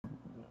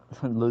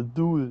Let's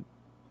do it.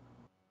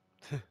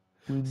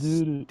 We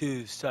did it.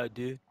 Dude, so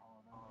dude.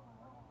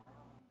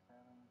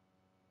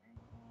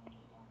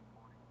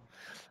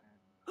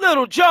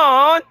 Little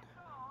John.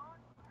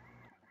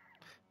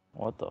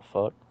 What the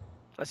fuck?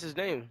 That's his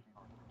name.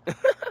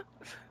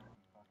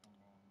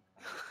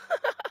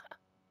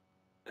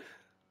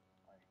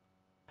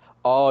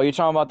 Oh, you're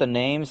talking about the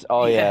names?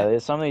 Oh Yeah. yeah,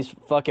 some of these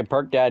fucking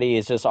Perk Daddy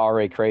is just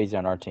already crazy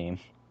on our team.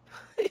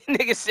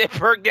 Nigga said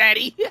Perk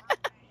Daddy.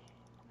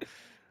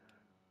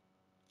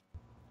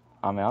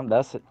 I mean,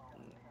 that's it.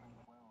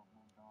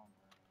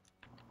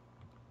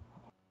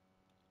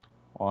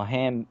 Well,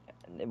 him,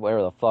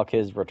 whatever the fuck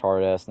his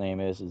retarded ass name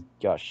is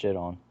got shit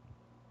on.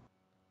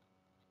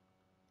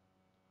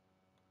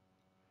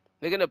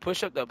 They're gonna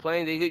push up the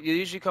plane. They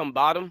usually come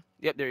bottom.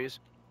 Yep, there he is.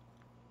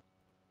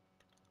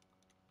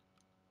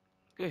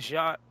 Good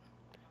shot.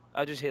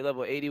 I just hit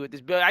level 80 with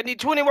this build. I need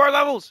 20 more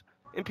levels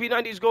in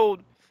P90's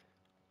gold.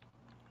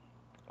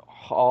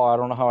 Oh, I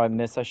don't know how I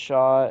missed a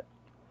shot.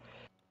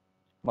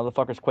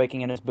 Motherfucker's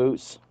quaking in his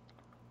boots.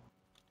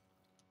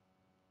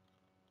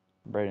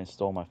 Brayden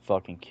stole my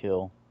fucking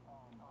kill.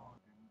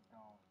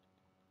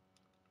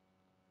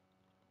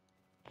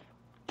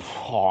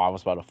 Oh, I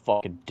was about to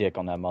fucking dick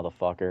on that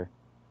motherfucker.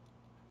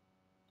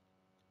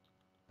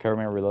 Cover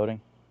me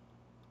reloading.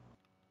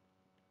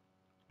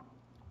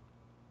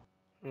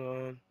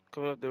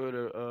 Coming up there with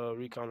a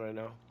recon right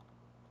now.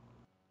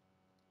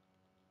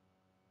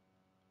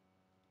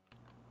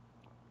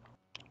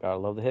 Gotta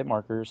love the hit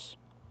markers.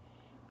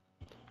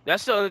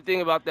 That's the other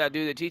thing about that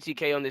dude. The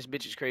TTK on this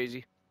bitch is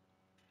crazy.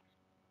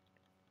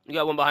 You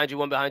got one behind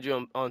you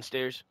on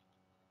stairs.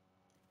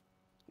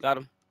 Got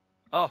him.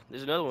 Oh,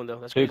 there's another one though.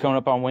 That's Two crazy. coming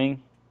up on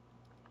wing.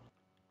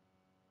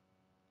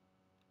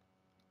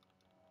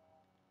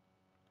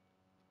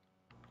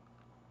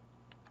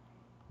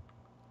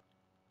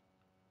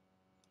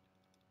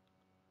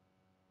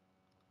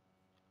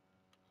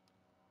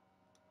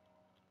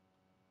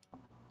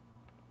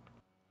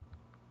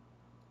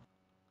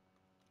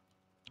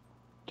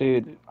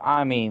 Dude,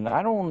 I mean,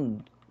 I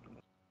don't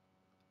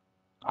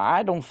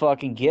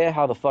fucking get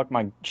how the fuck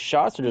my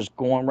shots are just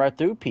going right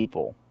through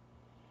people.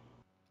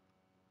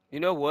 You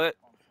know what?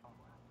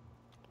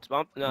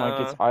 Like,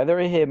 Nah. it's either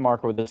a hit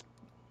marker with this.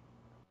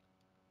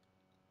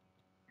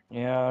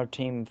 Yeah, our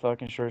team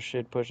fucking sure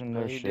shit pushing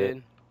Oh, their he shit.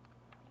 did.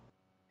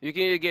 You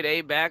can either get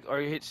A back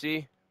or you hit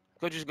C.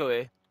 Just go A.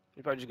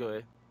 You probably just go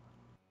A.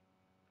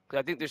 Cause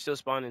I think they're still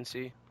spawning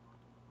C.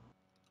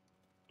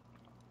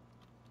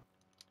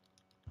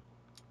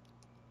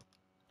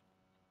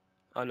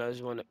 Oh no,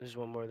 there's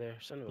one more there.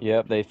 Son of a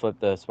Yep, bitch. they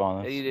flipped the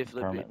spawn Yeah, you did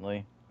flip it.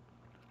 permanently.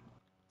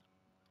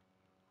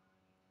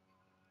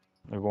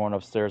 They're going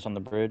upstairs on the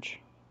bridge.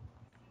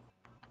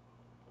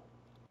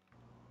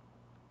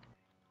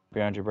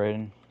 Behind you,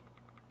 Brayden.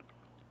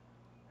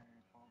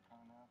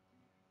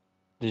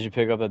 Did you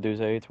pick up that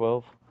dude's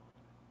A12?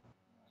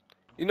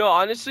 You know,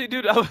 honestly,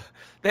 dude,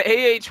 the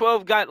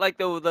AA-12 got like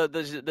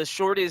the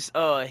shortest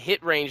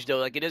hit range though.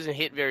 Like it doesn't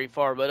hit very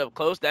far, but up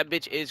close, that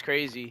bitch is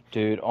crazy.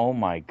 Dude, oh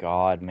my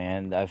god,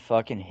 man. That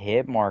fucking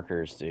hit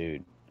markers,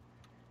 dude.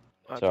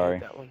 Oh, I can't hit Sorry.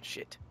 that one.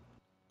 Shit.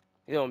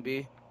 You don't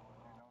B.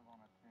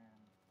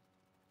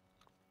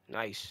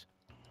 Nice.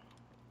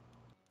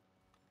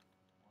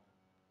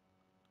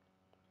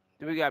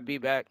 Then we got B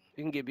back.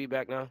 You can get B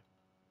back now.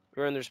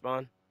 We're in their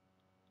spawn.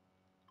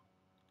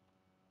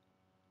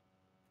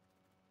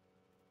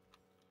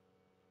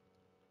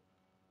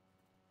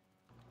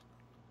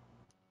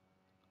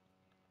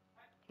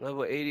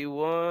 Level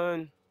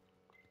 81.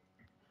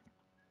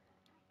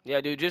 Yeah,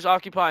 dude, just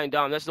occupying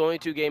Dom. That's the only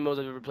two game modes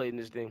I've ever played in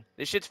this thing.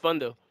 This shit's fun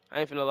though. I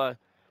ain't finna lie.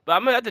 But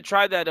I'm gonna have to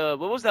try that.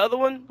 What was the other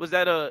one? Was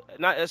that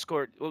not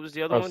escort? What was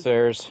the other one?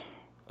 Upstairs.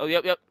 Oh,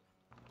 yep.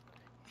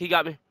 He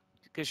got me.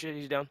 Good shit.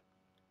 He's down.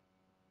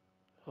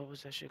 What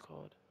was that shit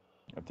called?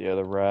 Got the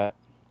other rat.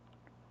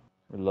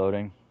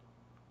 Reloading.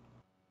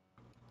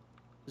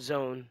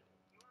 Zone.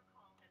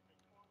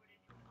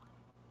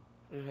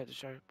 We had to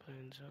start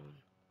playing zone.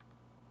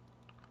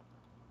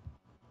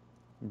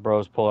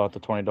 Bros pull out the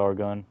 $20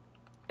 gun.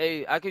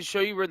 Hey, I can show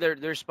you where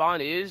their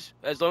spawn is.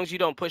 As long as you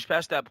don't push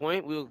past that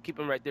point, we'll keep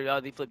them right there. Oh,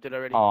 they flipped it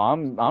already. Oh,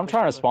 I'm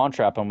trying to spawn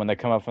trap them when they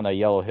come up from that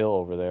yellow hill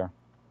over there.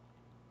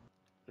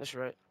 That's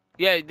right.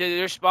 Yeah,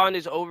 their spawn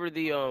is over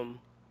the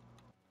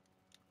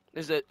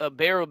There's a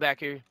barrel back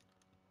here.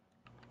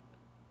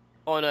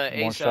 On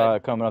A One side.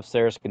 shot coming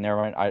upstairs. Never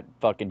mind. I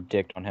fucking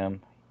dicked on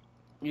him.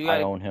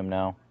 I own him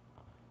now.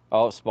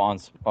 Oh,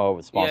 spawns. Oh,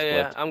 it spawns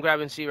Yeah. flipped. I'm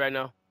grabbing C right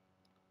now.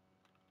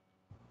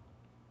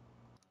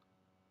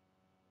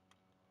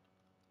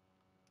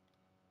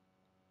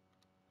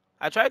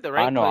 I tried the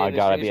rank I know play I in this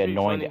gotta thing. be It's pretty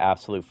annoying funny. the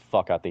absolute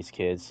fuck out these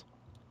kids.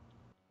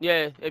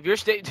 Yeah, if you're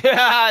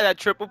that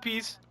triple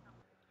piece.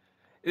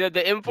 Yeah,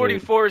 the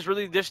M44 is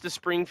really just the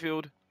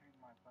Springfield.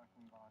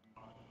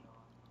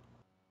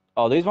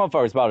 Oh, these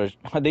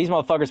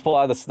motherfuckers pull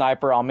out the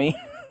sniper on me.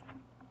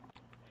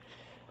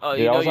 Oh,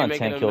 Dude, you I know was you're on a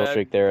making 10 them kill mad.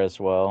 streak there as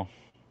well.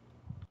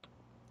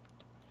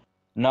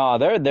 No,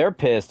 they're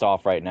pissed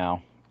off right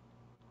now.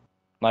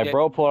 Like, Yeah.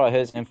 bro pulled out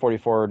his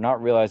M44,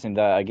 not realizing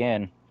that,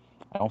 again,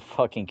 I don't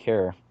fucking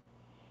care.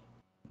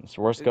 It's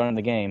the worst gun in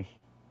the game.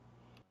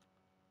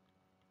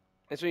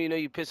 That's when you know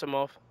you piss him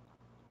off.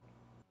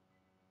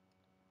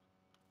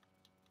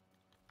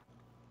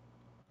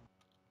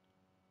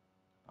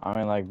 I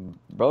mean, like,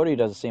 Brody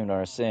doesn't seem to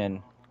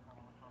understand.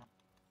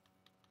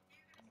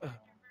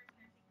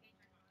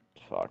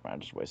 Fuck, man, I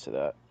just wasted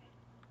that.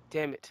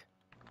 Damn it.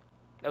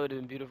 That would have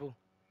been beautiful.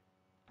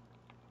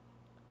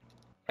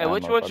 Hey, That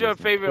which one's your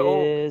motherfucker's favorite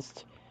old?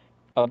 pissed.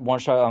 One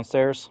shot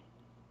downstairs.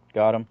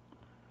 Got him.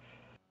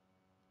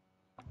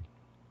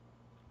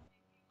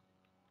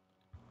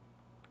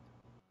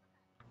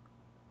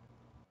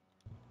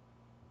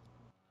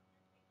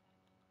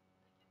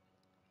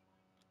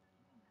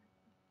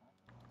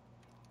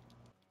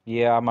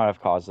 Yeah, I might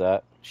have caused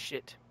that.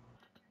 Shit.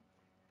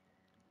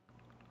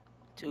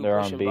 Two They're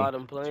on pushing B.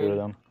 bottom Two of plane.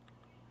 them.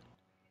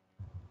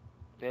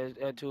 There's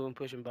two of them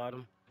pushing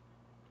bottom.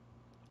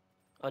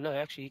 Oh no,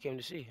 actually he came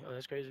to C. Oh,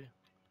 that's crazy.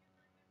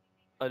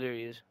 Oh, there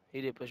he is.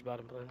 He did push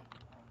bottom plane.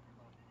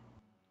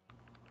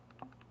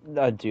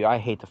 Dude, I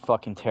hate the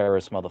fucking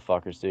terrorist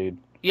motherfuckers, dude.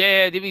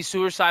 Yeah, they be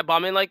suicide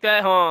bombing like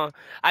that, huh?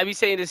 I be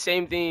saying the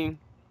same thing.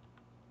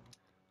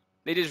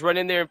 They just run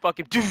in there and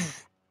fucking.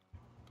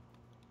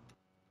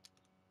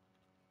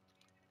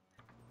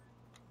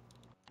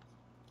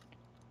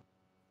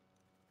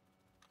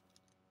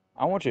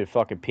 I want you to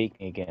fucking peek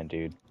me again,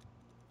 dude.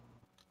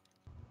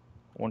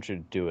 I want you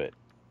to do it.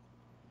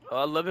 Oh,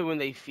 I love it when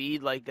they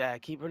feed like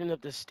that. Keep running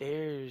up the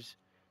stairs.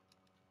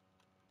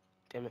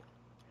 Damn it.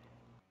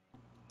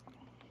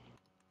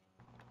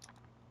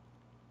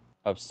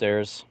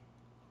 Upstairs.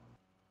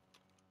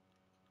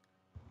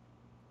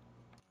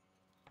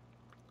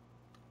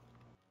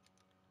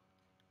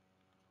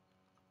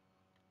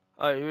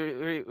 All right,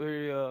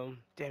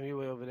 damn, you're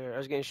way over there. I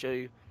was gonna show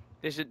you.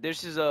 This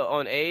is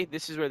on A.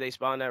 This is where they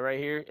spawn at right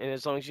here. And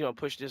as long as you don't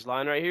push this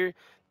line right here,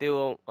 they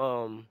will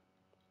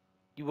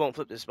you won't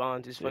flip the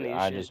spawns. It's Dude, funny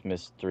as I shit. just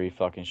missed 3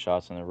 fucking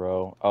shots in a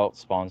row. Oh,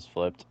 spawn's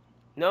flipped.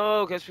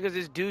 No, that's because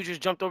this dude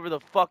just jumped over the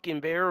fucking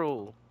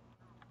barrel.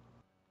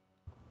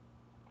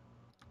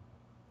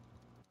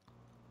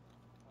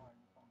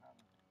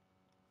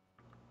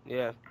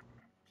 Yeah.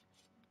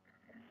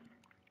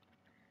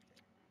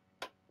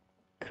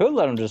 Could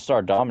let him just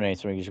start dominating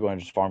so we can just go and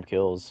just farm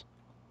kills.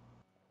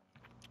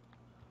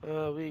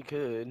 We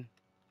could.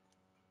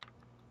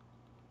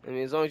 I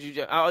mean, as long as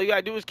all you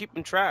gotta do is keep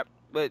them trapped,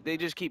 but they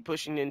just keep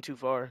pushing in too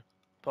far.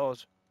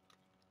 Pause.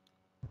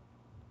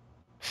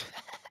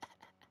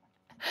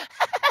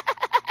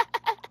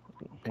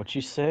 What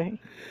you say?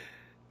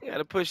 You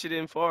gotta push it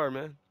in far,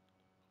 man.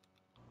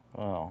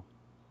 Oh.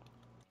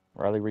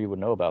 Riley Reid would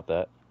know about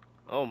that.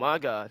 Oh my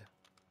god.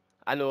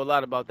 I know a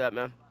lot about that,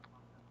 man.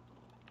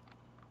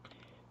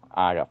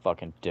 I got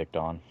fucking dicked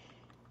on.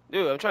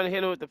 Dude, I'm trying to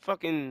hit him with the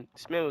fucking.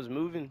 This man was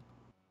moving.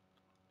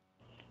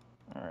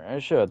 Alright, I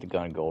should have the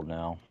gun gold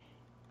now.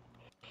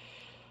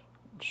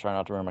 Just try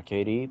not to ruin my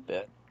KD,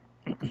 but.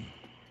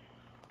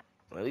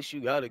 Well, at least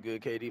you got a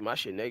good KD. My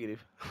shit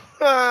negative.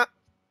 I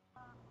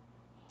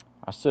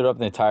stood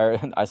up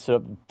I stood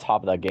up the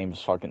top of that game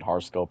just fucking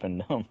hard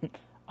scoping them.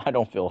 I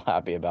don't feel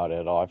happy about it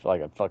at all. I feel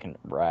like a fucking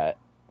rat.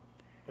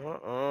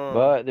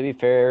 But to be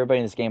fair, everybody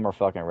in this game are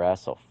fucking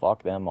rats, so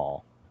fuck them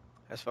all.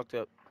 That's fucked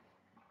up.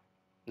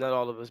 Not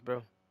all of us,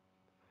 bro.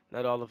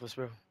 Not all of us,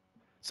 bro.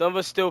 Some of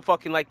us still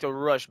fucking like to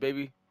rush,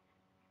 baby.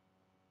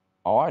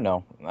 Oh, I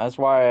know. That's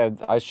why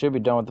I should be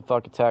done with the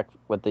fuck attack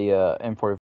with the M40.